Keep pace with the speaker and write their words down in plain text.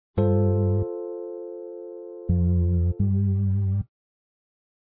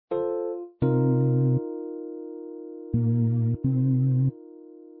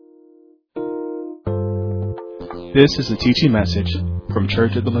This is a teaching message from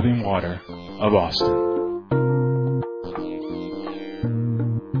Church of the Living Water of Austin.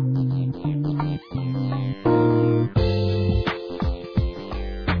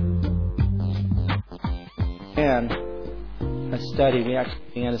 And a study, we actually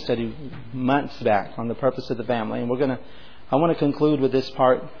began a study months back on the purpose of the family. And I want to conclude with this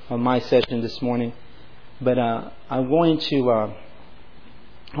part of my session this morning. But I want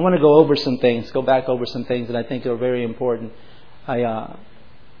to go over some things, go back over some things that I think are very important. The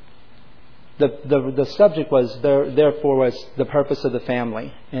subject was therefore was the purpose of the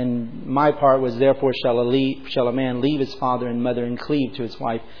family, and my part was therefore shall a man leave his father and mother and cleave to his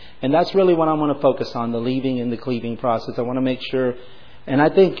wife, and that's really what I want to focus on, the leaving and the cleaving process. I want to make sure, and I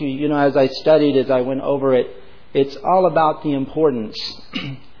think as I studied, as I went over it, it's all about the importance,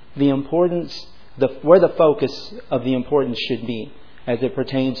 where the focus of the importance should be, as it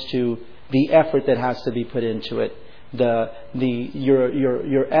pertains to the effort that has to be put into it,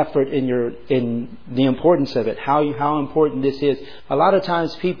 your effort in the importance of it, how important this is. A lot of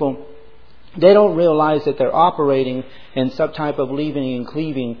times people, they don't realize that they're operating in some type of leaving and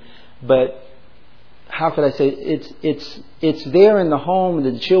cleaving, but how could I say it's there in the home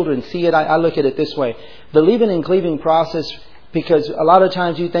and the children see it. I look at it this way: the leaving and cleaving process. Because a lot of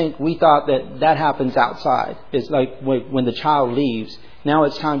times we thought that happens outside. It's like when the child leaves. Now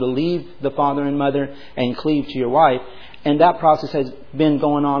it's time to leave the father and mother and cleave to your wife. And that process has been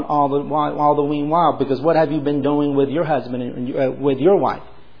going on all the while. Because what have you been doing with your husband and with your wife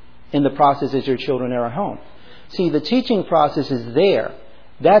in the process as your children are at home? See, the teaching process is there.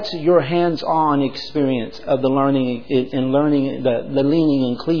 That's your hands-on experience of the learning the leaning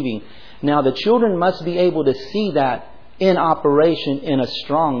and cleaving. Now the children must be able to see that in operation in a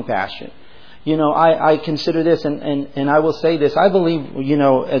strong fashion. I consider this, and I will say this. I believe,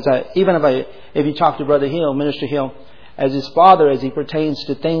 if you talk to Brother Hill, Minister Hill, as his father, as he pertains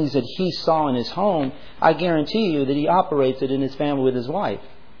to things that he saw in his home, I guarantee you that he operates it in his family with his wife.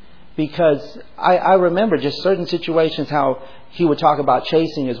 Because I remember just certain situations how he would talk about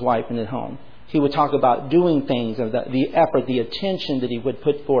chasing his wife in his home. He would talk about doing things, of the effort, the attention that he would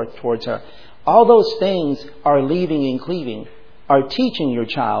put forth towards her. All those things are leaving and cleaving, are teaching your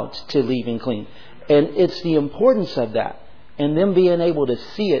child to leave and cleave. And it's the importance of that and them being able to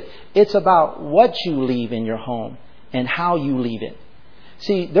see it. It's about what you leave in your home and how you leave it.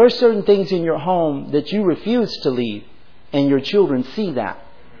 See, there are certain things in your home that you refuse to leave, and your children see that.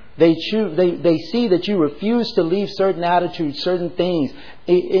 They see that you refuse to leave certain attitudes, certain things.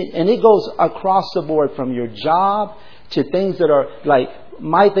 And it goes across the board from your job to things that are like,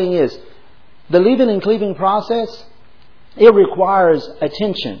 my thing is, the leaving and cleaving process, it requires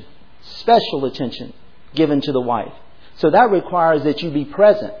attention, special attention given to the wife. So that requires that you be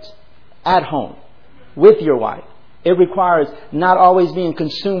present at home with your wife. It requires not always being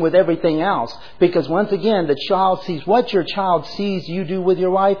consumed with everything else. Because once again, the child sees what your child sees you do with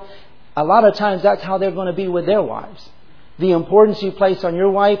your wife. A lot of times that's how they're going to be with their wives. The importance you place on your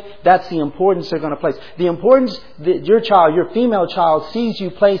wife, that's the importance they're going to place. The importance that your female child sees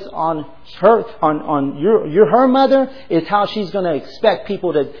you place on her, her mother, is how she's going to expect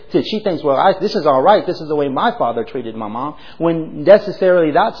people to she thinks, well, this is all right. This is the way my father treated my mom. When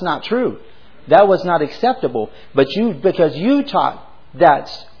necessarily that's not true. That was not acceptable. But because you taught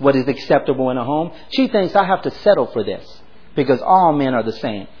that's what is acceptable in a home, she thinks I have to settle for this. Because all men are the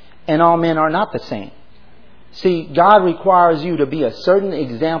same. And all men are not the same. See, God requires you to be a certain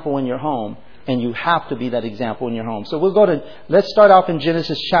example in your home, and you have to be that example in your home. So let's start off in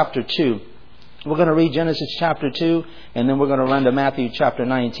Genesis chapter 2. We're going to read Genesis chapter 2, and then we're going to run to Matthew chapter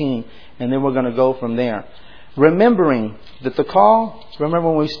 19, and then we're going to go from there. Remembering that remember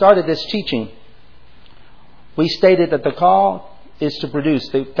when we started this teaching, we stated that the call is to produce.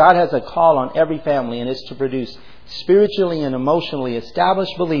 God has a call on every family, and it's to produce spiritually and emotionally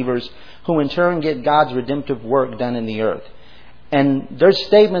established believers who in turn get God's redemptive work done in the earth. And there's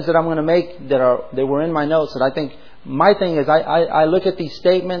statements that I'm going to make that were in my notes that I think, my thing is I look at these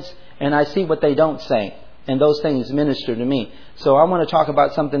statements and I see what they don't say. And those things minister to me. So I want to talk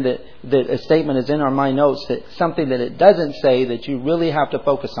about something that a statement is in my notes, that something that it doesn't say that you really have to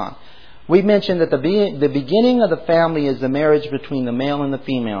focus on. We mentioned that the beginning of the family is the marriage between the male and the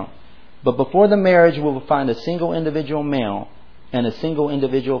female. But before the marriage, we will find a single individual male and a single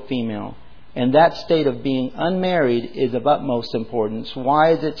individual female. And that state of being unmarried is of utmost importance.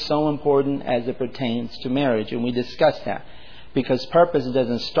 Why is it so important as it pertains to marriage? And we discussed that. Because purpose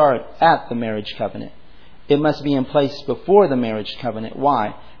doesn't start at the marriage covenant. It must be in place before the marriage covenant.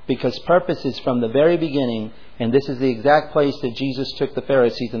 Why? Because purpose is from the very beginning, and this is the exact place that Jesus took the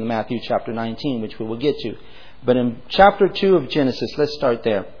Pharisees in Matthew chapter 19, which we will get to. But in chapter 2 of Genesis, let's start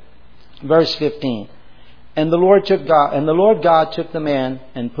there. Verse 15. And the Lord God took the man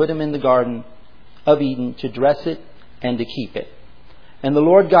and put him in the garden of Eden to dress it and to keep it. And the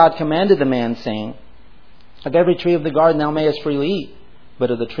Lord God commanded the man, saying, Of every tree of the garden thou mayest freely eat, but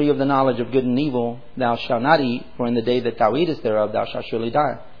of the tree of the knowledge of good and evil thou shalt not eat, for in the day that thou eatest thereof thou shalt surely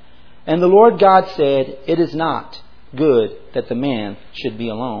die. And the Lord God said, It is not good that the man should be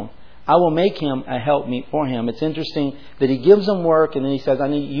alone. I will make him a helpmeet for him. It's interesting that he gives him work and then he says,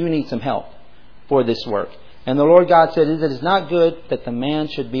 you need some help for this work. And the Lord God said, It is not good that the man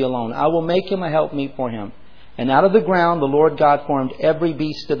should be alone. I will make him a helpmeet for him. And out of the ground the Lord God formed every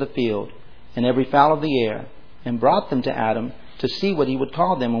beast of the field and every fowl of the air, and brought them to Adam to see what he would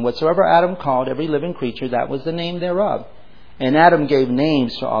call them. And whatsoever Adam called every living creature, that was the name thereof. And Adam gave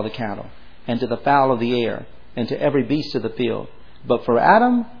names to all the cattle, and to the fowl of the air, and to every beast of the field. But for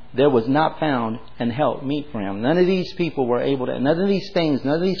Adam there was not found an help meet for him. None of these people were able to, none of these things,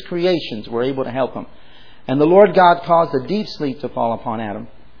 none of these creations were able to help him. And the Lord God caused a deep sleep to fall upon Adam.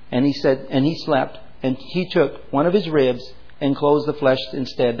 And he said, and he slept, and he took one of his ribs and closed the flesh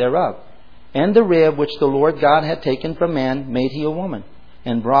instead thereof. And the rib which the Lord God had taken from man made he a woman,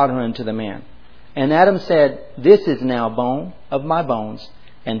 and brought her unto the man. And Adam said, This is now bone of my bones,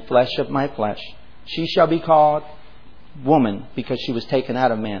 and flesh of my flesh. She shall be called woman, because she was taken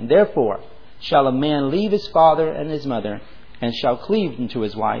out of man. Therefore shall a man leave his father and his mother, and shall cleave unto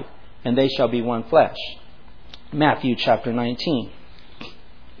his wife, and they shall be one flesh. Matthew chapter 19.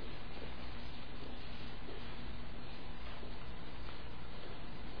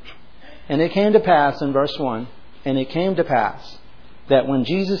 And it came to pass, in verse 1, and it came to pass that when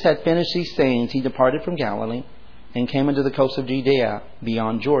Jesus had finished these sayings, he departed from Galilee and came into the coast of Judea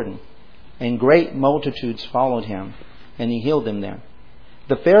beyond Jordan. And great multitudes followed him, and he healed them there.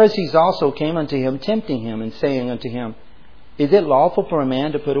 The Pharisees also came unto him, tempting him, and saying unto him, Is it lawful for a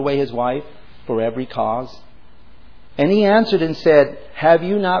man to put away his wife for every cause? And he answered and said, Have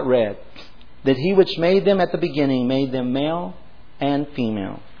you not read that he which made them at the beginning made them male and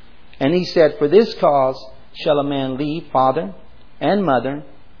female? And he said, For this cause shall a man leave father and mother,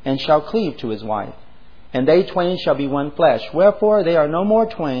 and shall cleave to his wife, and they twain shall be one flesh. Wherefore they are no more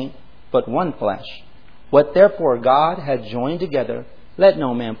twain, but one flesh. What therefore God hath joined together, let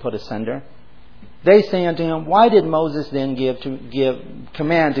no man put asunder. They say unto him, Why did Moses then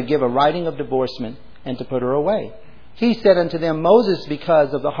command to give a writing of divorcement, and to put her away? He said unto them, Moses,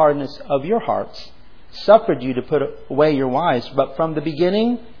 because of the hardness of your hearts, suffered you to put away your wives, but from the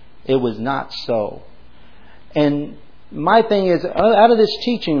beginning it was not so. And my thing is, out of this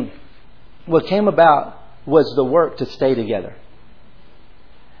teaching, what came about was the work to stay together.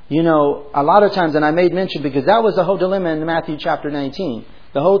 You know, a lot of times, and I made mention, because that was the whole dilemma in Matthew chapter 19.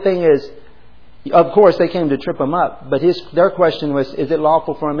 The whole thing is, of course, they came to trip him up, but their question was, is it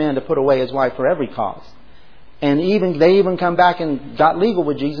lawful for a man to put away his wife for every cause? And they even come back and got legal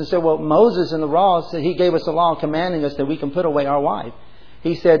with Jesus and said, well, Moses in the law, he gave us a law commanding us that we can put away our wife.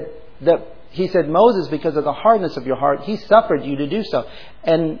 He said, Moses, because of the hardness of your heart, he suffered you to do so.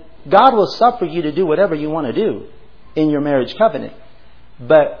 And God will suffer you to do whatever you want to do in your marriage covenant.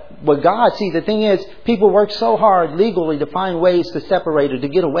 But the thing is, people work so hard legally to find ways to separate or to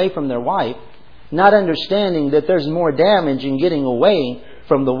get away from their wife, not understanding that there's more damage in getting away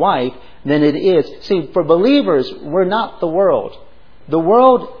from the wife than it is. See, for believers, we're not the world. The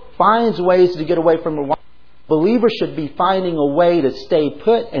world finds ways to get away from the wife. Believers should be finding a way to stay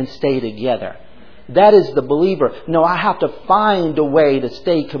put and stay together. That is the believer. No, I have to find a way to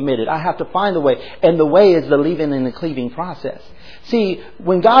stay committed. I have to find a way. And the way is the leaving and the cleaving process. See,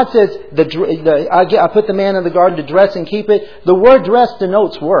 when God says, I put the man in the garden to dress and keep it, the word dress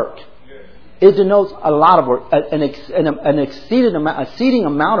denotes work. It denotes a lot of work, an exceeding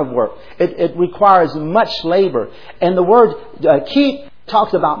amount of work. It requires much labor. And the word keep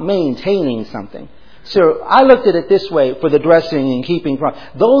talks about maintaining something. So I looked at it this way for the dressing and keeping.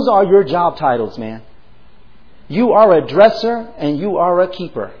 Those are your job titles, man. You are a dresser and you are a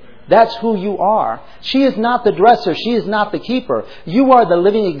keeper. That's who you are. She is not the dresser. She is not the keeper. You are the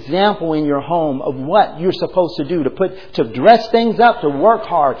living example in your home of what you're supposed to do, to dress things up, to work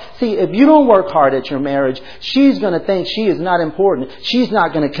hard. See, if you don't work hard at your marriage, she's going to think she is not important. She's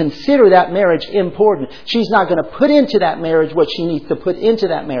not going to consider that marriage important. She's not going to put into that marriage what she needs to put into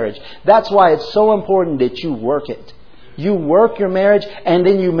that marriage. That's why it's so important that you work it. You work your marriage and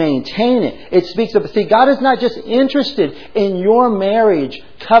then you maintain it. It speaks of, see, God is not just interested in your marriage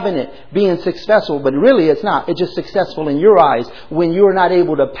covenant being successful, but really it's not. It's just successful in your eyes when you're not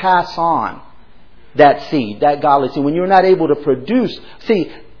able to pass on that seed, that godly seed, when you're not able to produce. See,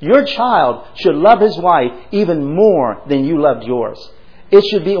 Your child should love his wife even more than you loved yours. It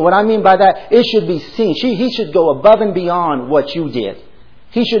should be, what I mean by that, it should be seen. He should go above and beyond what you did.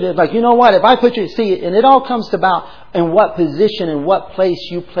 He should, like, you know what, if I put you, see, and it all comes about in what position and what place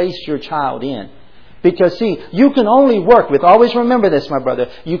you place your child in. Because, see, you can only work with, always remember this, my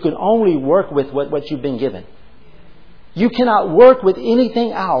brother, you can only work with what you've been given. You cannot work with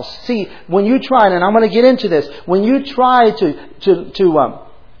anything else. See, when you try, and I'm going to get into this, when you try to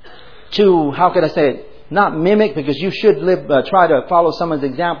how can I say it? Not mimic, because you should try to follow someone's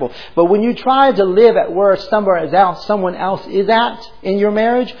example. But when you try to live at where someone else is at in your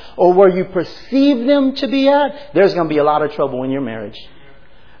marriage, or where you perceive them to be at, there's going to be a lot of trouble in your marriage.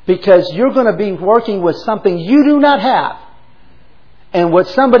 Because you're going to be working with something you do not have. And what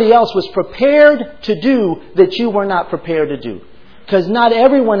somebody else was prepared to do that you were not prepared to do. Because not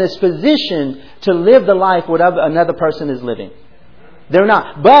everyone is positioned to live the life whatever another person is living. They're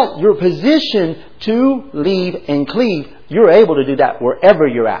not. But you're positioned to leave and cleave. You're able to do that wherever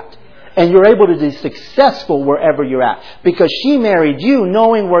you're at. And you're able to be successful wherever you're at. Because she married you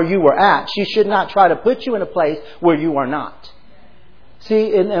knowing where you were at. She should not try to put you in a place where you are not.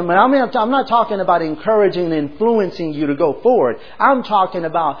 See, and I'm not talking about encouraging and influencing you to go forward. I'm talking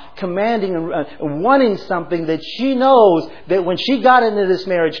about commanding and wanting something that she knows that when she got into this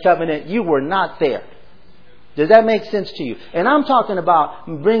marriage covenant, you were not there. Does that make sense to you? And I'm talking about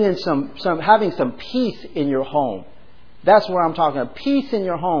bringing having some peace in your home. That's where I'm talking about. Peace in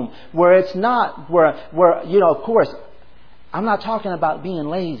your home, where it's not, where of course, I'm not talking about being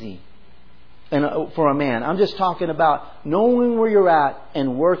lazy. And for a man, I'm just talking about knowing where you're at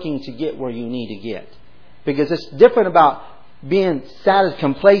and working to get where you need to get. Because it's different about being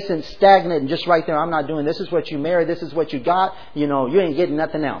complacent, stagnant, and just right there, I'm not doing this. Is what you married. This is what you got. You ain't getting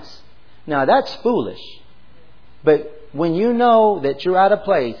nothing else. Now, that's foolish. But when you know that you're at a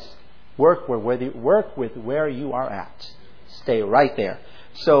place, work with where you are at. Stay right there.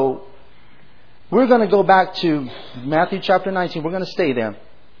 So, we're going to go back to Matthew chapter 19. We're going to stay there.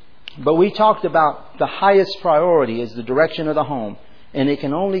 But we talked about the highest priority is the direction of the home. And it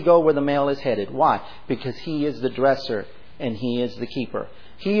can only go where the male is headed. Why? Because he is the dresser and he is the keeper.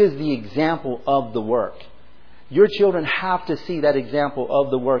 He is the example of the work. Your children have to see that example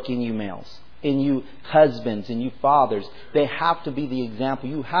of the work in you males, in you husbands, in you fathers. They have to be the example.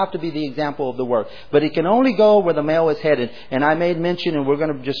 You have to be the example of the work. But it can only go where the male is headed. And I made mention, and we're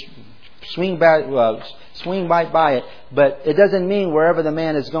going to just swing right by it, but it doesn't mean wherever the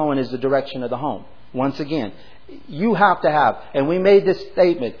man is going is the direction of the home. Once again, you have to have, and we made this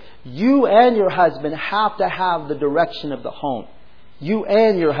statement, you and your husband have to have the direction of the home. You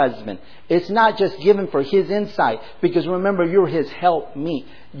and your husband. It's not just given for his insight, because remember, you're his helpmeet.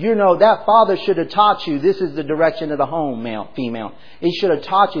 That father should have taught you this is the direction of the home, female. He should have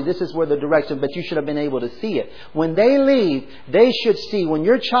taught you this is where the direction, but you should have been able to see it. When they leave, they should see, when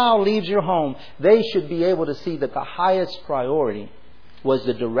your child leaves your home, they should be able to see that the highest priority was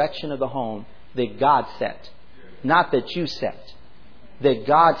the direction of the home that God set. Not that you set. That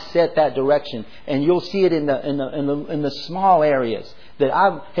God set that direction, and you'll see it in the small areas. That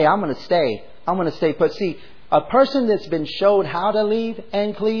I'm going to stay. I'm going to stay put. See, a person that's been showed how to leave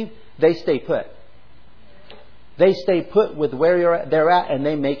and cleave, they stay put. They stay put with where they're at, and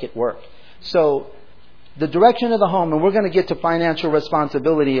they make it work. So, the direction of the home, and we're going to get to financial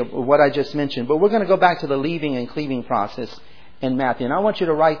responsibility of what I just mentioned, but we're going to go back to the leaving and cleaving process in Matthew. And I want you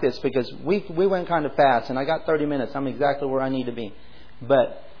to write this, because we went kind of fast, and I got 30 minutes. I'm exactly where I need to be.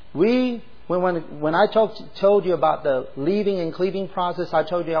 But when I told you about the leaving and cleaving process, I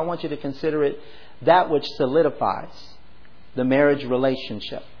told you I want you to consider it that which solidifies the marriage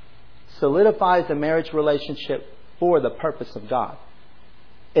relationship. Solidifies the marriage relationship for the purpose of God.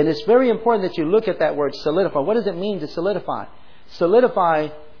 And it's very important that you look at that word solidify. What does it mean to solidify? Solidify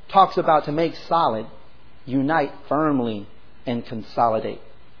talks about to make solid, unite firmly, and consolidate.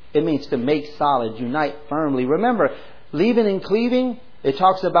 It means to make solid, unite firmly. Remember, leaving and cleaving, it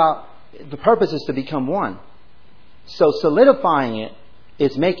talks about the purpose is to become one. So solidifying it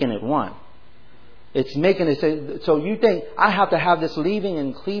is making it one. It's making it so you think I have to have this leaving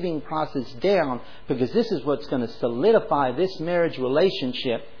and cleaving process down because this is what's going to solidify this marriage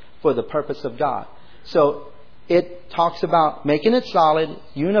relationship for the purpose of God. So it talks about making it solid,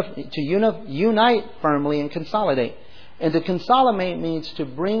 unite firmly and consolidate. And to consolidate means to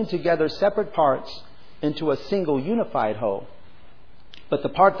bring together separate parts into a single unified whole. But the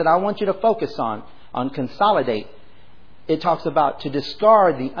part that I want you to focus on consolidate, it talks about to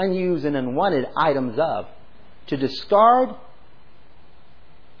discard the unused and unwanted items of. To discard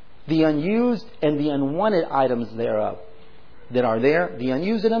the unused and the unwanted items thereof. that are there, the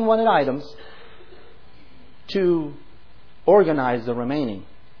unused and unwanted items, to organize the remaining.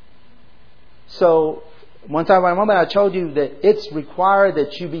 So, one moment I told you that it's required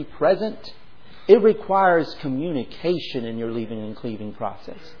that you be present. It requires communication in your leaving and cleaving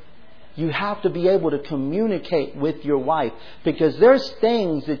process. You have to be able to communicate with your wife, because there's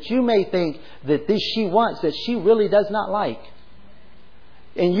things that you may think that she wants that she really does not like.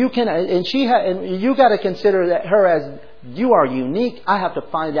 And you got to consider that her as you are unique. I have to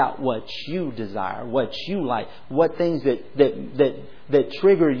find out what you desire, what you like, what things that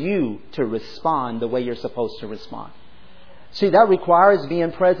trigger you to respond the way you're supposed to respond. See, that requires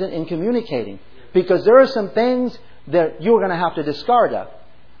being present and communicating, because there are some things that you're going to have to discard of.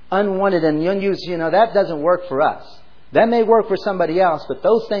 Unwanted and unused, that doesn't work for us. That may work for somebody else, but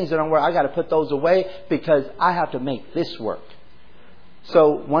those things that don't work, I got to put those away because I have to make this work.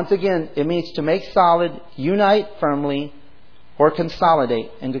 So, once again, it means to make solid, unite firmly, or consolidate.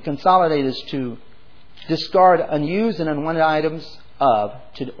 And to consolidate is to discard unused and unwanted items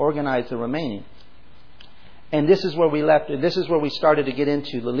to organize the remaining. And this is where we left. This is where we started to get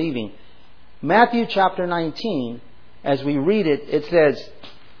into the leaving. Matthew chapter 19, as we read it, it says,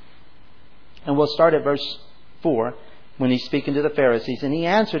 and we'll start at verse 4, when he's speaking to the Pharisees. And he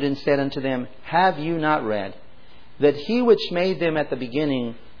answered and said unto them, Have you not read that he which made them at the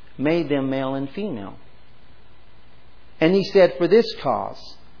beginning made them male and female? And he said, For this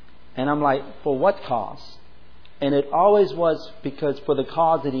cause. And I'm like, for what cause? And it always was because for the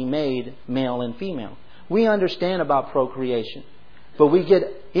cause that he made male and female. We understand about procreation, but we get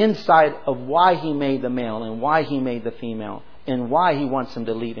insight of why he made the male and why he made the female and why he wants them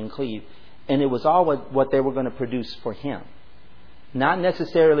to leave and cleave. And it was all what they were going to produce for him. Not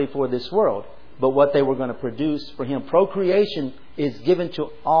necessarily for this world, but what they were going to produce for him. Procreation is given to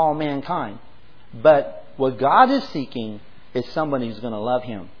all mankind. But what God is seeking is someone who's going to love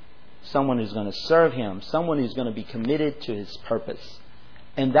him. Someone who's going to serve him. Someone who's going to be committed to his purpose.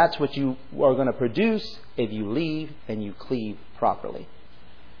 And that's what you are going to produce if you leave and you cleave properly.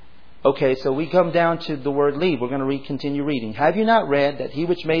 Okay, so we come down to the word leave. We're going to continue reading. Have you not read that he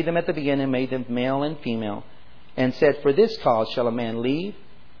which made them at the beginning made them male and female, and said, For this cause shall a man leave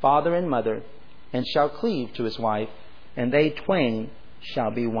father and mother, and shall cleave to his wife, and they twain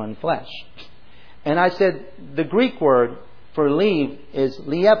shall be one flesh. And I said the Greek word for leave is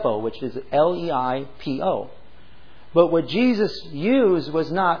liepo, which is L-E-I-P-O. But what Jesus used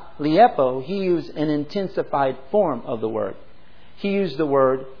was not liepo. He used an intensified form of the word. He used the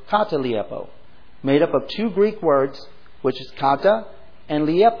word kata liepo, made up of two Greek words, which is kata and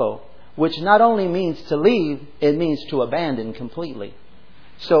liepo, which not only means to leave, it means to abandon completely.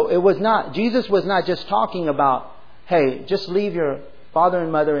 So Jesus was not just talking about, hey, just leave your father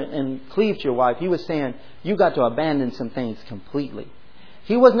and mother and cleave to your wife. He was saying, you got to abandon some things completely.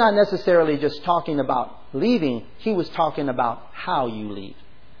 He was not necessarily just talking about leaving. He was talking about how you leave.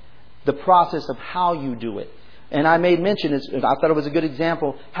 The process of how you do it. And I made mention, I thought it was a good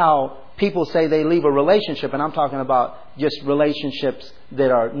example, how people say they leave a relationship. And I'm talking about just relationships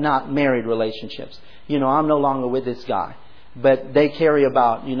that are not married relationships. I'm no longer with this guy. But they carry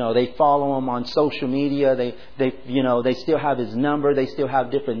about, they follow him on social media. They still have his number. They still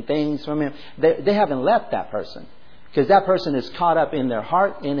have different things from him. They haven't left that person. Because that person is caught up in their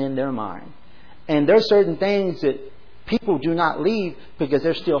heart and in their mind. And there's certain things that people do not leave because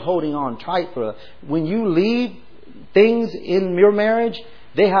they're still holding on tight for. When you leave things in your marriage,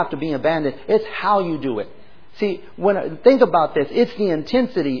 they have to be abandoned. It's how you do it. See, think about this. It's the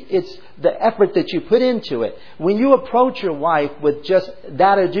intensity. It's the effort that you put into it. When you approach your wife with just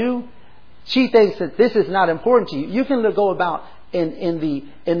that ado, she thinks that this is not important to you. You can go about in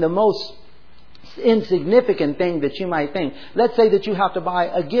the most insignificant thing that you might think. Let's say that you have to buy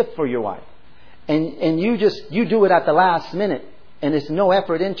a gift for your wife. And you do it at the last minute. And there's no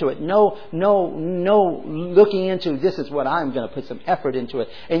effort into it. No looking into this is what I'm going to put some effort into it.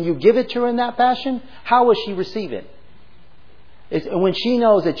 And you give it to her in that fashion, how will she receive it? When she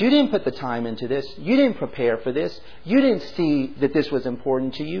knows that you didn't put the time into this, you didn't prepare for this, you didn't see that this was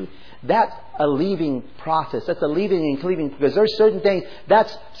important to you, that's a leaving process. That's a leaving and cleaving. Because there's certain things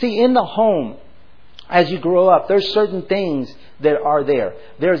in the home, as you grow up, there's certain things that are there.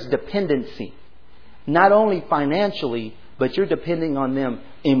 There's dependency. Not only financially, but you're depending on them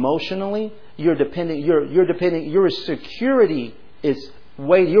emotionally. Your security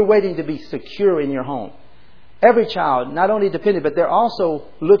you're waiting to be secure in your home. Every child, not only dependent, but they're also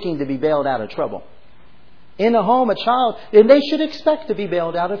looking to be bailed out of trouble. In a home, a child, and they should expect to be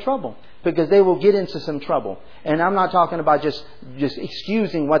bailed out of trouble because they will get into some trouble. And I'm not talking about just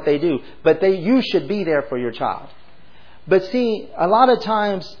excusing what they do, but you should be there for your child. But see, a lot of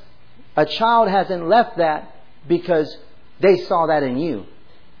times a child hasn't left that because they saw that in you.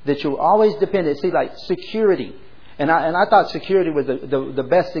 That you're always dependent. See, like security. And I thought security was the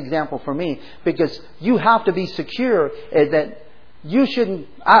best example for me, because you have to be secure that you shouldn't.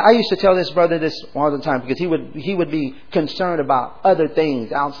 I used to tell this brother this all the time, because he would be concerned about other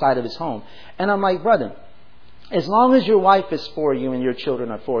things outside of his home. And I'm like, brother, as long as your wife is for you and your children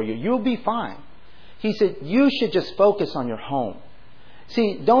are for you, you'll be fine. He said, you should just focus on your home.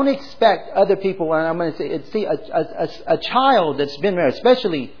 See, don't expect other people, and I'm going to say, see, a child that's been married,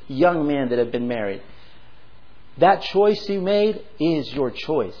 especially young men that have been married, that choice you made is your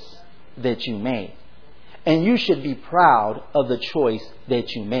choice that you made. And you should be proud of the choice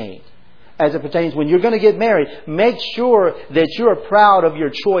that you made. As it pertains, when you're going to get married, make sure that you're proud of your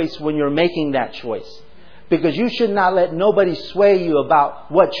choice when you're making that choice. Because you should not let nobody sway you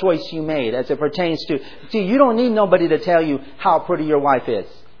about what choice you made as it pertains to... See, you don't need nobody to tell you how pretty your wife is.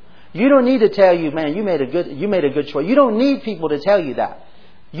 You don't need to tell you, man, you made a good choice. You don't need people to tell you that.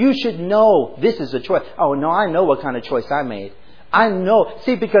 You should know this is a choice. Oh, no, I know what kind of choice I made. I know.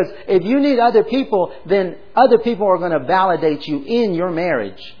 See, because if you need other people, then other people are going to validate you in your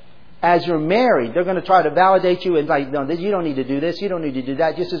marriage. As you're married, they're going to try to validate you and like, no, you don't need to do this. You don't need to do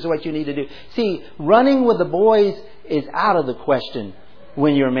that. This is what you need to do. See, running with the boys is out of the question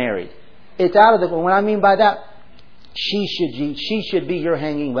when you're married. It's out of the... What I mean by that, she should be your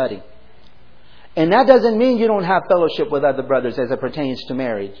hanging buddy. And that doesn't mean you don't have fellowship with other brothers as it pertains to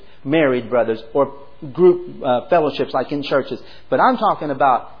married brothers or group fellowships like in churches. But I'm talking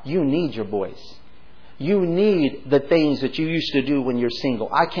about you need your boys. You need the things that you used to do when you're single.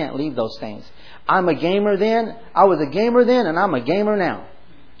 I can't leave those things. I'm a gamer then. I was a gamer then and I'm a gamer now.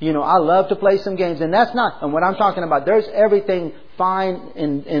 You know, I love to play some games. And that's not... And what I'm talking about, there's everything fine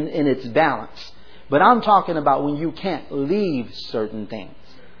in its balance. But I'm talking about when you can't leave certain things.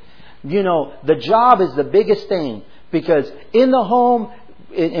 You know, the job is the biggest thing, because in the home,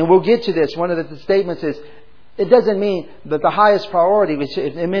 and we'll get to this, one of the statements is, it doesn't mean that the highest priority, which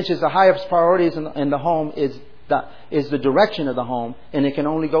it mentions the highest priorities in the home is the direction of the home, and it can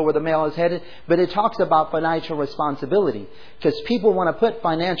only go where the male is headed. But it talks about financial responsibility, because people want to put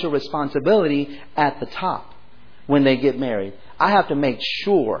financial responsibility at the top when they get married. I have to make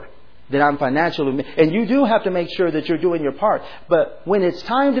sure that I'm financially... And you do have to make sure that you're doing your part. But when it's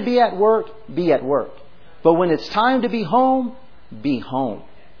time to be at work, be at work. But when it's time to be home, be home.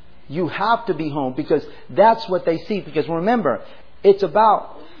 You have to be home, because that's what they see. Because remember, it's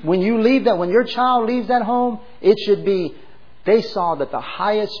about... When you leave that, when your child leaves that home, it should be... They saw that the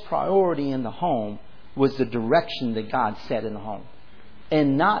highest priority in the home was the direction that God set in the home.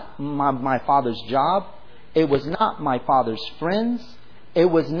 And not my father's job. It was not my father's friends. It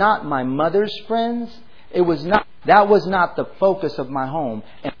was not my mother's friends. That was not the focus of my home.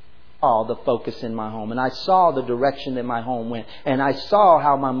 And I saw the focus in my home. And I saw the direction that my home went. And I saw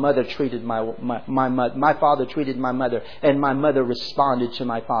how my mother treated my father treated my mother. And my mother responded to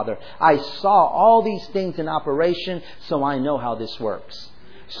my father. I saw all these things in operation, so I know how this works.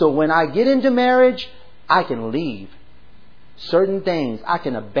 So when I get into marriage, I can leave certain things. I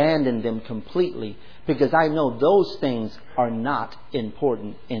can abandon them completely, because I know those things are not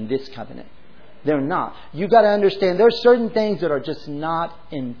important in this covenant. They're not. You got to understand, there's certain things that are just not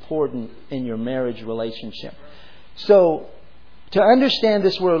important in your marriage relationship. So to understand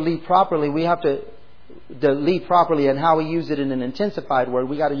this word lead properly, we have to lead properly, and how we use it in an intensified word,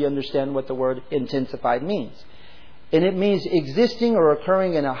 we got to understand what the word intensified means. And it means existing or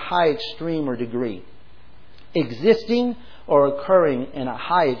occurring in a high extreme or degree. Existing or occurring in a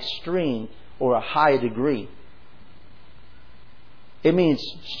high extreme or a high degree. It means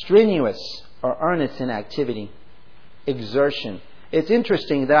strenuous or earnest in activity, exertion. It's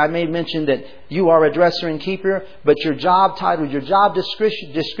interesting that I may mention that you are a dresser and keeper, but your job title, your job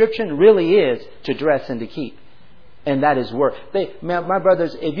description really is to dress and to keep. And that is work. My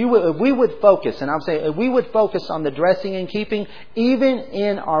brothers, if we would focus, and I'm saying if we would focus on the dressing and keeping, even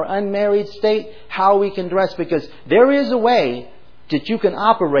in our unmarried state, how we can dress, because there is a way that you can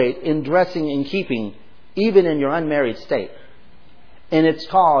operate in dressing and keeping, even in your unmarried state. And it's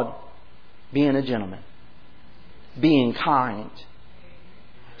called being a gentleman, being kind.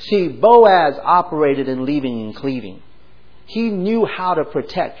 See, Boaz operated in leaving and cleaving. He knew how to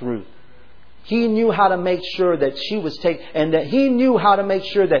protect Ruth. He knew how to make sure that she was taken, and that he knew how to make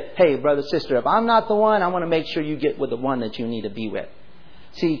sure that, hey, brother, sister, if I'm not the one, I want to make sure you get with the one that you need to be with.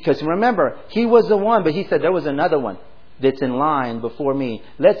 See, because remember, he was the one, but he said there was another one that's in line before me.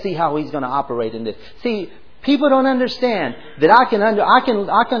 Let's see how he's going to operate in this. See, People don't understand that I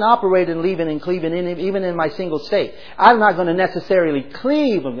can operate in leaving and cleaving even in my single state. I'm not going to necessarily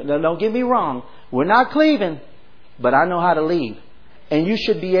cleave. Don't get me wrong. We're not cleaving, but I know how to leave. And you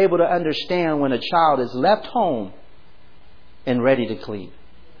should be able to understand when a child is left home and ready to cleave.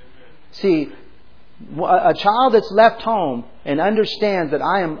 See, a child that's left home and understands that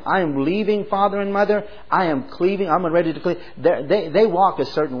I am leaving father and mother, I am cleaving, I'm ready to cleave. They walk a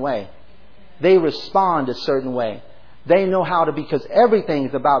certain way. They respond a certain way. They know how to, because everything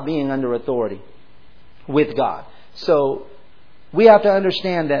is about being under authority with God. So we have to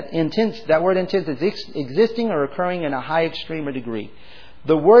understand that that word intense is existing or occurring in a high extreme or degree.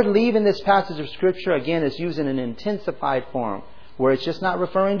 The word leave in this passage of Scripture, again, is used in an intensified form, where it's just not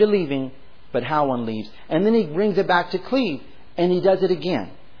referring to leaving, but how one leaves. And then he brings it back to cleave, and he does it again.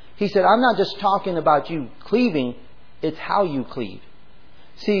 He said, I'm not just talking about you cleaving, it's how you cleave.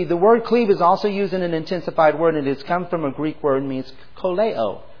 See, the word cleave is also used in an intensified word, and it's come from a Greek word, means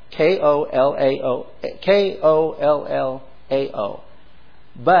koleo. K-O-L-L-A-O.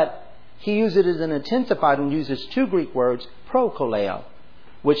 But he uses it as an intensified and uses two Greek words, prokoleo,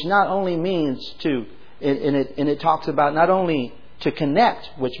 which not only means to, and it talks about not only to connect,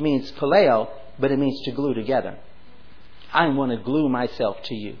 which means koleo, but it means to glue together. I want to glue myself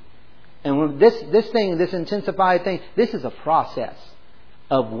to you. And when this intensified thing, this is a process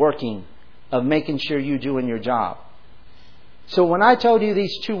of working, of making sure you're doing your job. So when I told you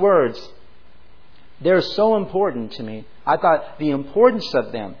these two words, they're so important to me. I thought the importance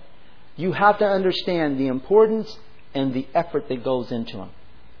of them, you have to understand the importance and the effort that goes into them.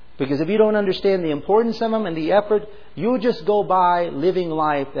 Because if you don't understand the importance of them and the effort, you'll just go by living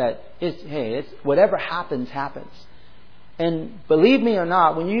life that it's whatever happens, happens. And believe me or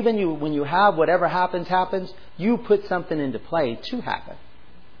not, when you have whatever happens, you put something into play to happen.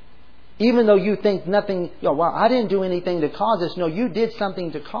 Even though you think nothing, I didn't do anything to cause this. No, you did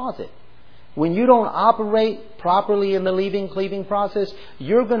something to cause it. When you don't operate properly in the leaving, cleaving process,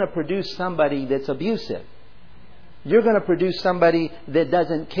 you're going to produce somebody that's abusive. You're going to produce somebody that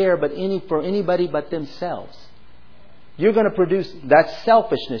doesn't care for anybody but themselves. You're going to produce that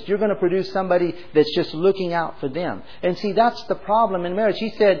selfishness. You're going to produce somebody that's just looking out for them. And see, that's the problem in marriage.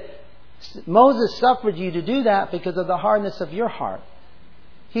 He said, Moses suffered you to do that because of the hardness of your heart.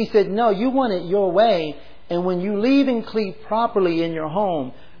 He said, no, you want it your way. And when you leave and cleave properly in your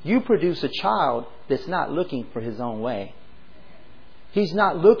home, you produce a child that's not looking for his own way. He's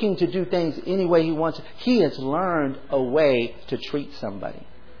not looking to do things any way he wants. He has learned a way to treat somebody.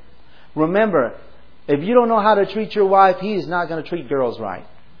 Remember, if you don't know how to treat your wife, he is not going to treat girls right.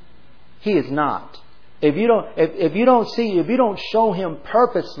 He is not. If you don't show him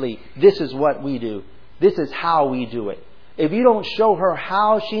purposely, this is what we do. This is how we do it. If you don't show her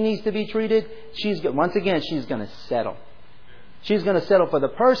how she needs to be treated, she's going to settle. She's going to settle for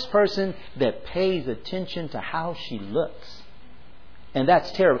the first person that pays attention to how she looks. And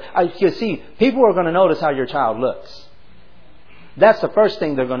that's terrible. You see, people are going to notice how your child looks. That's the first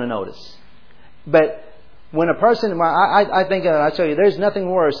thing they're going to notice. But when a person, I tell you, there's nothing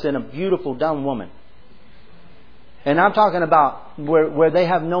worse than a beautiful, dumb woman. And I'm talking about where they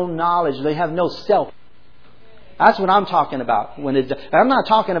have no knowledge, they have no self. That's what I'm talking about. I'm not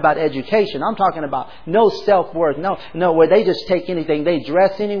talking about education. I'm talking about no self-worth. No, where they just take anything. They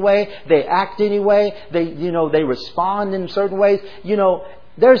dress anyway. They act anyway. They respond in certain ways.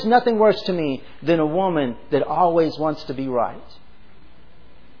 There's nothing worse to me than a woman that always wants to be right.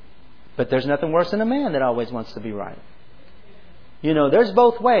 But there's nothing worse than a man that always wants to be right. There's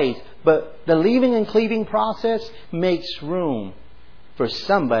both ways. But the leaving and cleaving process makes room for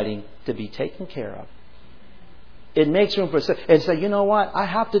somebody to be taken care of. It makes room for... And say, you know what? I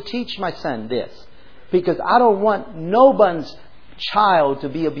have to teach my son this. Because I don't want no one's child to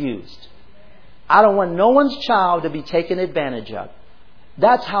be abused. I don't want no one's child to be taken advantage of.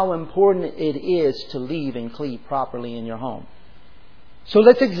 That's how important it is to leave and cleave properly in your home. So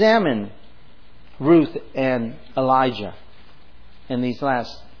let's examine Ruth and Elijah in these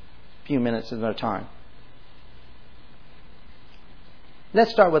last few minutes of our time.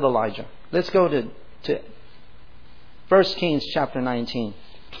 Let's start with Elijah. Let's go to 1 Kings chapter 19.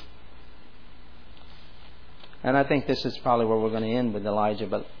 And I think this is probably where we're going to end with Elijah,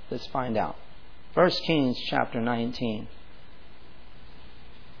 but let's find out. 1 Kings chapter 19.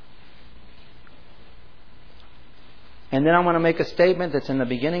 And then I want to make a statement that's in the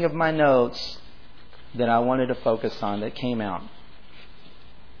beginning of my notes that I wanted to focus on that came out.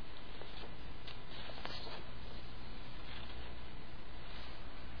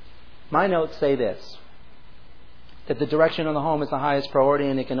 My notes say this, that the direction of the home is the highest priority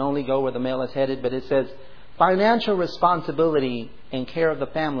and it can only go where the male is headed. But it says Financial responsibility and care of the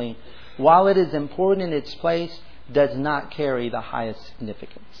family, while it is important in its place, does not carry the highest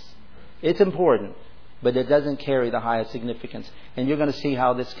significance. It's important, but it doesn't carry the highest significance. And you're going to see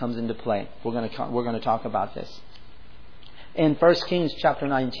how this comes into play. We're going to talk about this. In 1 Kings chapter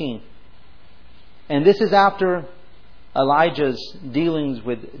 19. And this is after Elijah's dealings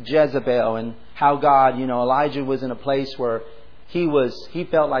with Jezebel and how God, Elijah was in a place where he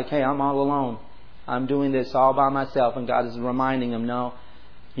felt like, hey, I'm all alone. I'm doing this all by myself. And God is reminding him, no,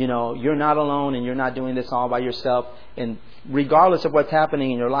 you're not alone and you're not doing this all by yourself. And regardless of what's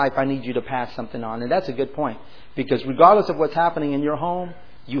happening in your life, I need you to pass something on. And that's a good point. Because regardless of what's happening in your home,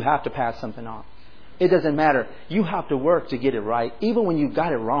 you have to pass something on. It doesn't matter. You have to work to get it right. Even when you've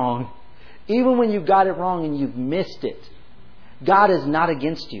got it wrong. Even when you've got it wrong and you've missed it. God is not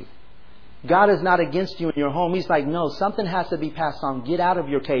against you. God is not against you in your home. He's like, no, something has to be passed on. Get out of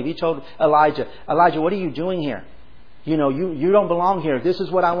your cave. He told Elijah, what are you doing here? You don't belong here. This is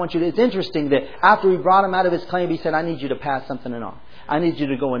what I want you to do. It's interesting that after he brought him out of his cave, he said, I need you to pass something on. I need you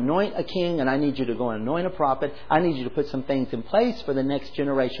to go anoint a king and I need you to go anoint a prophet. I need you to put some things in place for the next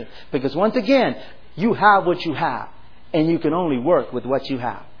generation. Because once again, you have what you have and you can only work with what you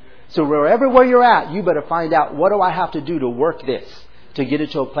have. So wherever you're at, you better find out, what do I have to do to work this, to get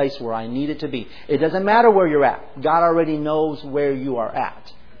it to a place where I need it to be. It doesn't matter where you're at. God already knows where you are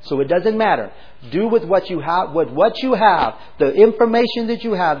at. So it doesn't matter. Do with what you have, the information that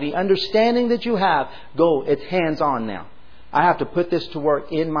you have, the understanding that you have. Go, it's hands-on now. I have to put this to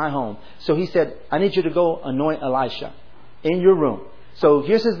work in my home. So he said, I need you to go anoint Elisha in your room. So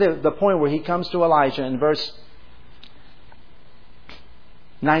here's the point where he comes to Elijah in verse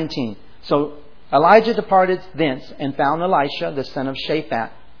 19. So Elijah departed thence and found Elisha, the son of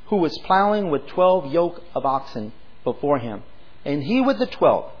Shaphat, who was plowing with 12 yoke of oxen before him, and he with the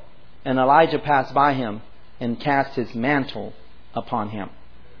 12. And Elijah passed by him and cast his mantle upon him.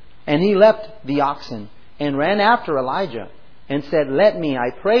 And he left the oxen and ran after Elijah and said, let me, I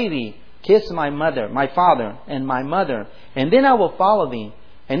pray thee, kiss my father and my mother, and then I will follow thee.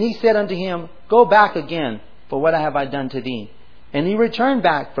 And he said unto him, go back again, for what have I done to thee? And he returned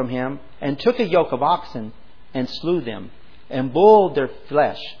back from him and took a yoke of oxen and slew them and boiled their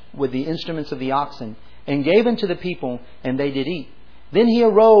flesh with the instruments of the oxen and gave unto the people, and they did eat. Then he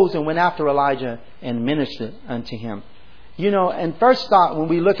arose and went after Elijah and ministered unto him. And first thought, when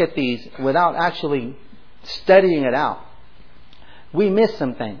we look at these without actually studying it out, we miss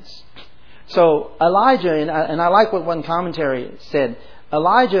some things. So Elijah, and I like what one commentary said,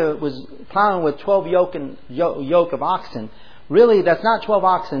 Elijah was plowing with 12 yoke of oxen. Really, that's not 12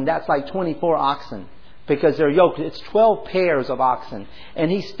 oxen, that's like 24 oxen. Because they're yoked. It's 12 pairs of oxen.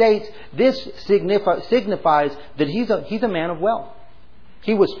 And he states this signifies that he's a man of wealth.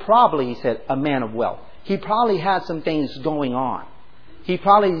 He was probably, he said, a man of wealth. He probably had some things going on.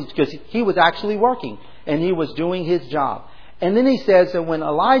 Because he was actually working and he was doing his job. And then he says that when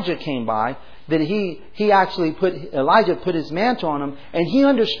Elijah came by, that Elijah put his mantle on him, and he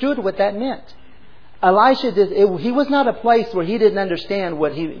understood what that meant. He was not a place where he didn't understand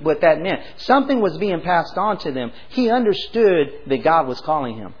what that meant. Something was being passed on to them. He understood that God was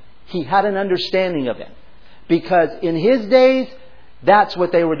calling him. He had an understanding of it. Because in his days, that's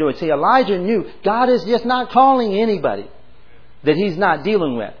what they were doing. See, Elijah knew God is just not calling anybody that he's not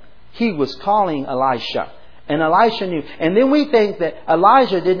dealing with. He was calling Elisha. And Elisha knew. And then we think that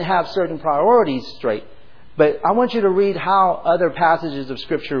Elijah didn't have certain priorities straight. But I want you to read how other passages of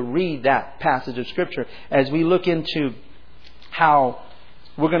Scripture read that passage of Scripture as we look into how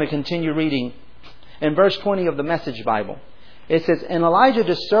we're going to continue reading. In verse 20 of the Message Bible, it says, and Elijah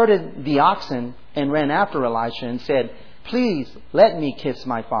deserted the oxen and ran after Elisha and said, please let me kiss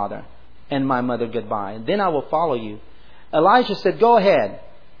my father and my mother goodbye, and then I will follow you. Elijah said, go ahead,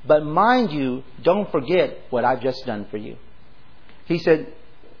 but mind you, don't forget what I've just done for you. He said,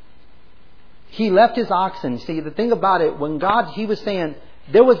 he left his oxen. See, the thing about it, when he was saying,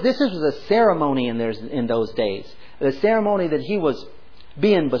 this was a ceremony in those days. The ceremony that he was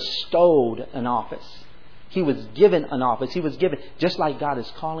being bestowed an office. He was given an office. He was given, just like God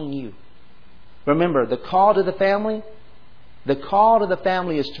is calling you. Remember, the call to the family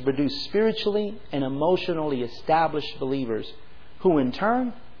is to produce spiritually and emotionally established believers who in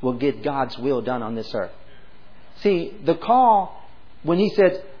turn will get God's will done on this earth. See, the call, when he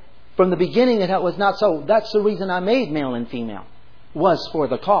said, from the beginning it was not so. That's the reason I made male and female, was for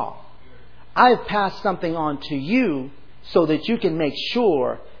the call. I've passed something on to you so that you can make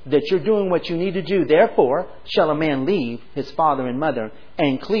sure that you're doing what you need to do. Therefore, shall a man leave his father and mother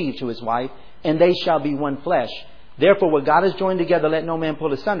and cleave to his wife, and they shall be one flesh. Therefore, what God has joined together, let no man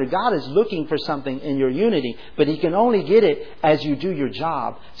pull asunder. God is looking for something in your unity, but He can only get it as you do your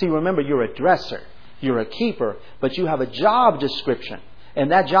job. See, remember, you're a dresser, you're a keeper, but you have a job description.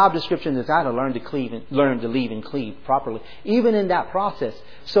 And that job description is how to learn to leave and cleave properly, even in that process.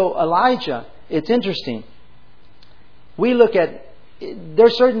 So Elijah, it's interesting. We look at,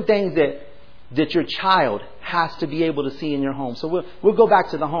 there's certain things that your child has to be able to see in your home. So we'll go back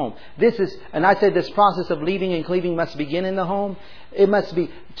to the home. This is, and I said this process of leaving and cleaving must begin in the home. It must be,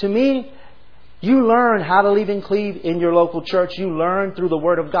 to me, you learn how to leave and cleave in your local church. You learn through the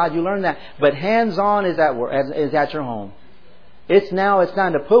Word of God. You learn that. But hands-on is at your home. It's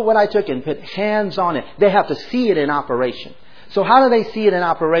time to put what I took and put hands on it. They have to see it in operation. So how do they see it in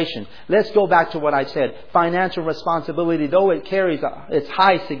operation? Let's go back to what I said. Financial responsibility, though it carries its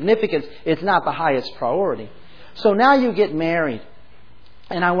high significance, it's not the highest priority. So now you get married.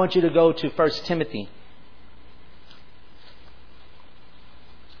 And I want you to go to 1 Timothy.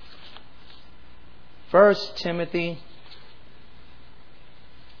 First Timothy.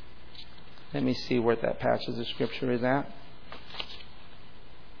 Let me see where that passage of Scripture is at.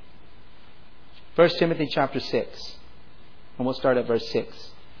 1 Timothy chapter 6. And we'll start at verse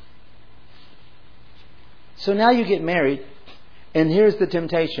 6. So now you get married, and here's the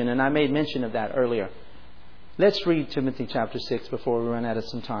temptation, and I made mention of that earlier. Let's read Timothy chapter 6 before we run out of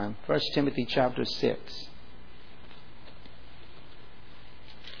some time. 1 Timothy chapter 6.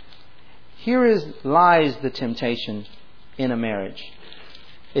 Here lies the temptation in a marriage.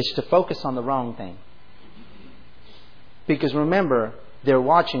 It's to focus on the wrong thing. Because remember, they're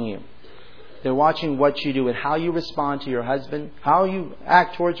watching you. They're watching what you do and how you respond to your husband, how you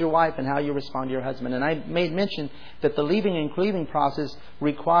act towards your wife, and how you respond to your husband. And I made mention that the leaving and cleaving process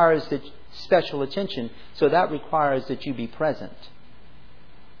requires special attention. So that requires that you be present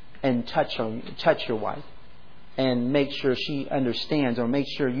and touch your wife and make sure she understands, or make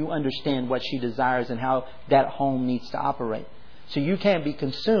sure you understand what she desires and how that home needs to operate. So you can't be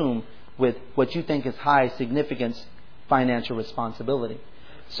consumed with what you think is high significance financial responsibility.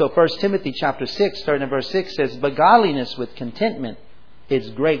 So 1 Timothy chapter 6, starting in verse 6 says, "But godliness with contentment is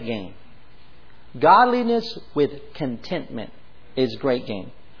great gain." Godliness with contentment is great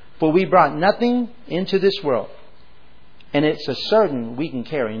gain. For we brought nothing into this world, and it's a certain we can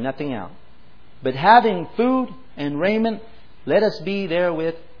carry nothing out. But having food and raiment, let us be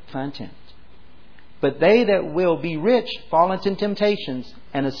therewith content. But they that will be rich fall into temptations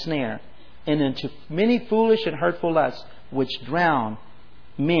and a snare, and into many foolish and hurtful lusts, which drown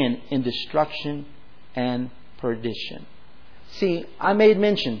men in destruction and perdition. See, I made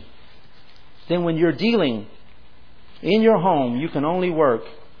mention, then when you're dealing in your home, you can only work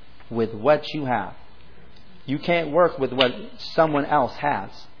with what you have. You can't work with what someone else has,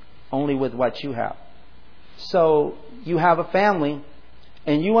 only with what you have. So you have a family,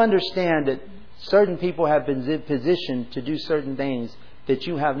 and you understand that certain people have been positioned to do certain things that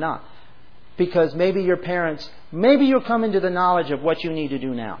you have not. Because maybe your parents, maybe you're coming to the knowledge of what you need to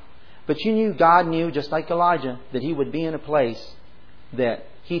do now. But God knew, just like Elijah, that he would be in a place that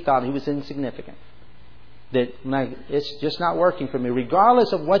he thought he was insignificant. That it's just not working for me,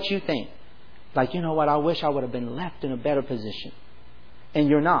 regardless of what you think. Like, you know what, I wish I would have been left in a better position. And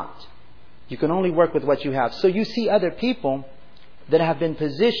you're not. You can only work with what you have. So you see other people that have been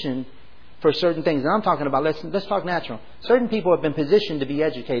positioned for certain things. And I'm talking about, let's talk natural. Certain people have been positioned to be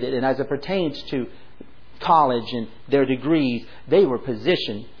educated, and as it pertains to college and their degrees, they were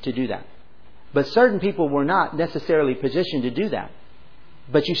positioned to do that. But certain people were not necessarily positioned to do that.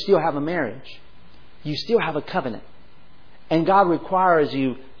 But you still have a marriage. You still have a covenant. And God requires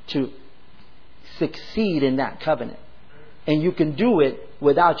you to succeed in that covenant. And you can do it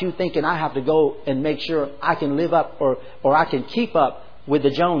without you thinking, I have to go and make sure I can live up or I can keep up with the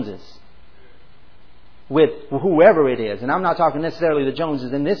Joneses. With whoever it is. And I'm not talking necessarily the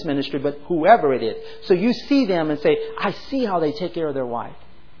Joneses in this ministry, but whoever it is. So you see them and say, I see how they take care of their wife.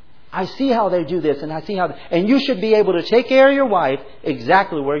 I see how they do this, and I see how... And you should be able to take care of your wife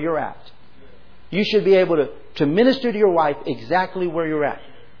exactly where you're at. You should be able to minister to your wife exactly where you're at.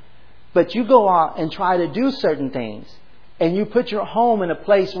 But you go out and try to do certain things, and you put your home in a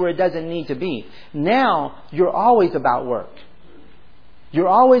place where it doesn't need to be. Now, you're always about work. You're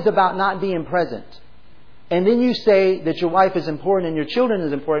always about not being present. And then you say that your wife is important and your children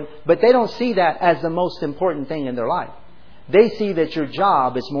is important, but they don't see that as the most important thing in their life. They see that your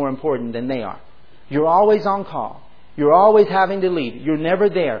job is more important than they are. You're always on call. You're always having to leave. You're never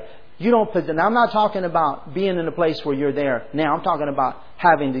there. And I'm not talking about being in a place where you're there now. I'm talking about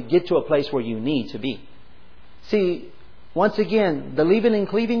having to get to a place where you need to be. See, once again, the leaving and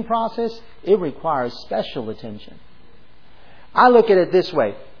cleaving process, it requires special attention. I look at it this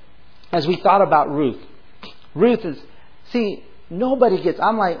way. As we thought about Ruth. Ruth is, nobody gets,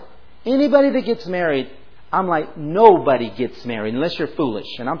 I'm like, anybody that gets married, I'm like, nobody gets married unless you're foolish.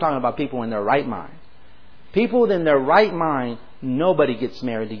 And I'm talking about people in their right mind. People in their right mind, nobody gets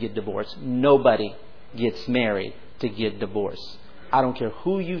married to get divorced. Nobody gets married to get divorced. I don't care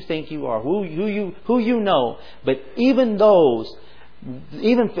who you think you are, who you know, but even those,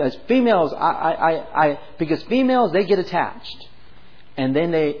 even as females, because females, they get attached. And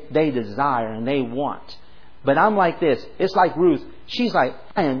then they desire and they want. But I'm like this. It's like Ruth. She's like,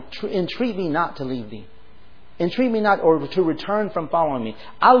 entreat me not to leave thee. Entreat me not, or to return from following me.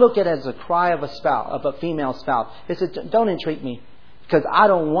 I look at it as a cry of a female spouse. It says, don't entreat me, because I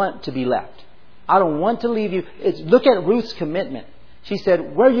don't want to be left. I don't want to leave you. Look at Ruth's commitment. She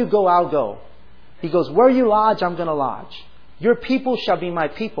said, where you go, I'll go. He goes, where you lodge, I'm going to lodge. Your people shall be my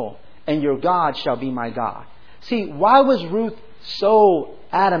people, and your God shall be my God. See, why was Ruth so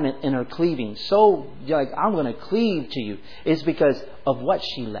adamant in her cleaving? So, like, I'm going to cleave to you. It's because of what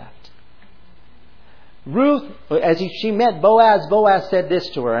she left. Ruth, as she met Boaz, Boaz said this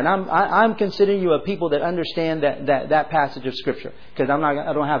to her, and I'm considering you a people that understand that passage of Scripture, because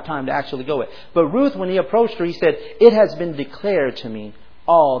I don't have time to actually go it. But Ruth, when he approached her, he said, it has been declared to me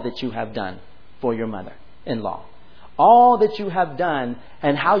all that you have done for your mother-in-law. All that you have done,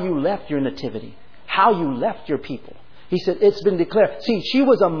 and how you left your nativity, how you left your people. He said, it's been declared. See, she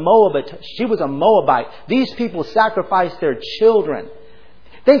was a Moabite. She was a Moabite. These people sacrificed their children.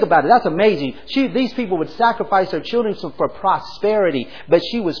 Think about it. That's amazing. These people would sacrifice their children for prosperity, but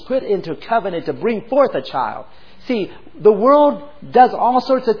she was put into covenant to bring forth a child. See, the world does all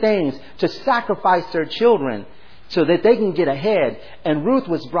sorts of things to sacrifice their children so that they can get ahead. And Ruth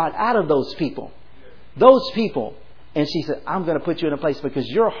was brought out of those people. Those people. And she said, I'm going to put you in a place because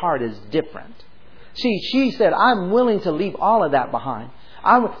your heart is different. She said, I'm willing to leave all of that behind.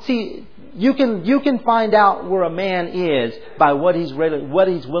 You can find out where a man is by what he's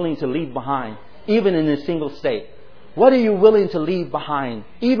willing to leave behind, even in a single state. What are you willing to leave behind,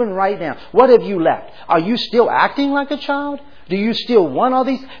 even right now? What have you left? Are you still acting like a child? Do you still want all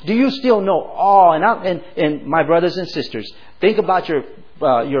these? Do you still know all? And my brothers and sisters, think about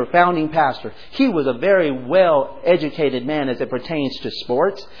your founding pastor. He was a very well-educated man as it pertains to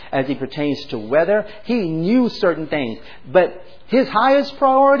sports, as it pertains to weather. He knew certain things. But his highest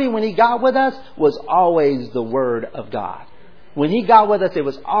priority when he got with us was always the Word of God. When he got with us, it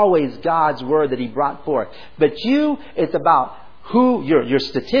was always God's Word that he brought forth. But it's about who, your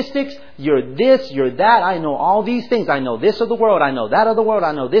statistics, you're this, you're that. I know all these things. I know this of the world. I know that of the world.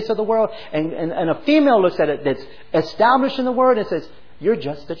 I know this of the world. And a female looks at it that's established in the Word and says, you're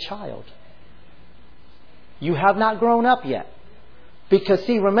just a child. You have not grown up yet. Because,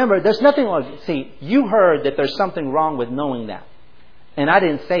 remember, there's nothing wrong. You heard that there's something wrong with knowing that. And I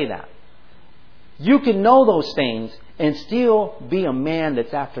didn't say that. You can know those things and still be a man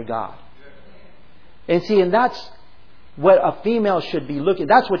that's after God. And that's what a female should be looking.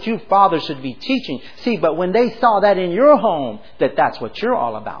 That's what you fathers should be teaching. But when they saw that in your home, that's what you're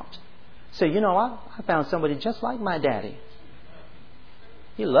all about. I found somebody just like my daddy.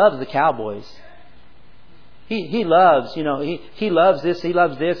 He loves the Cowboys. He loves, he loves this, he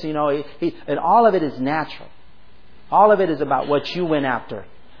loves this, and all of it is natural. All of it is about what you went after.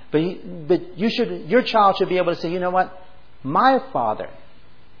 But your child should be able to say, you know what? My father,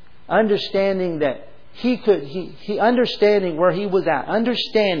 understanding that he understanding where he was at,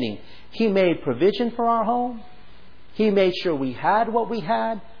 understanding he made provision for our home. He made sure we had what we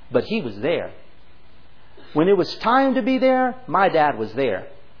had, but he was there. When it was time to be there, my dad was there.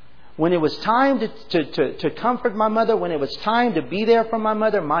 When it was time to comfort my mother, when it was time to be there for my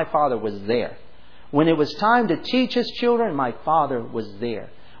mother, my father was there. When it was time to teach his children, my father was there.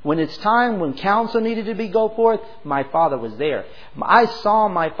 When counsel needed to go forth, my father was there. I saw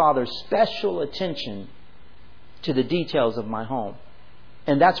my father's special attention to the details of my home.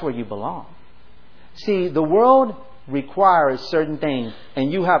 And that's where you belong. See, the world requires certain things.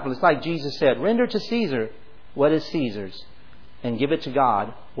 And it's like Jesus said, render to Caesar what is Caesar's, and give it to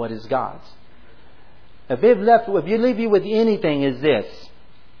God what is God's. If you leave you with anything, is this: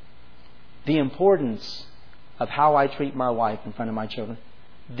 the importance of how I treat my wife in front of my children.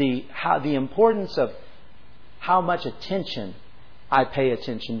 The importance of how much attention I pay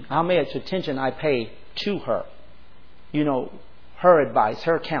how much attention I pay to her. Her advice,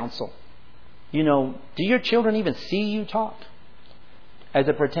 her counsel. Do your children even see you talk? As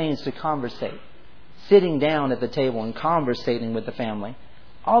it pertains to conversate. Sitting down at the table and conversating with the family.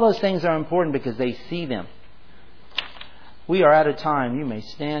 All those things are important because they see them. We are out of time. You may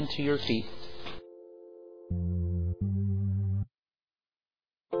stand to your feet.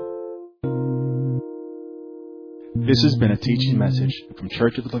 This has been a teaching message from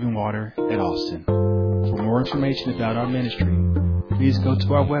Church of the Living Water at Austin. For more information about our ministry, please go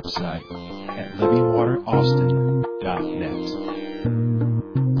to our website at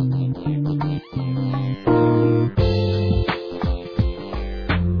livingwateraustin.net.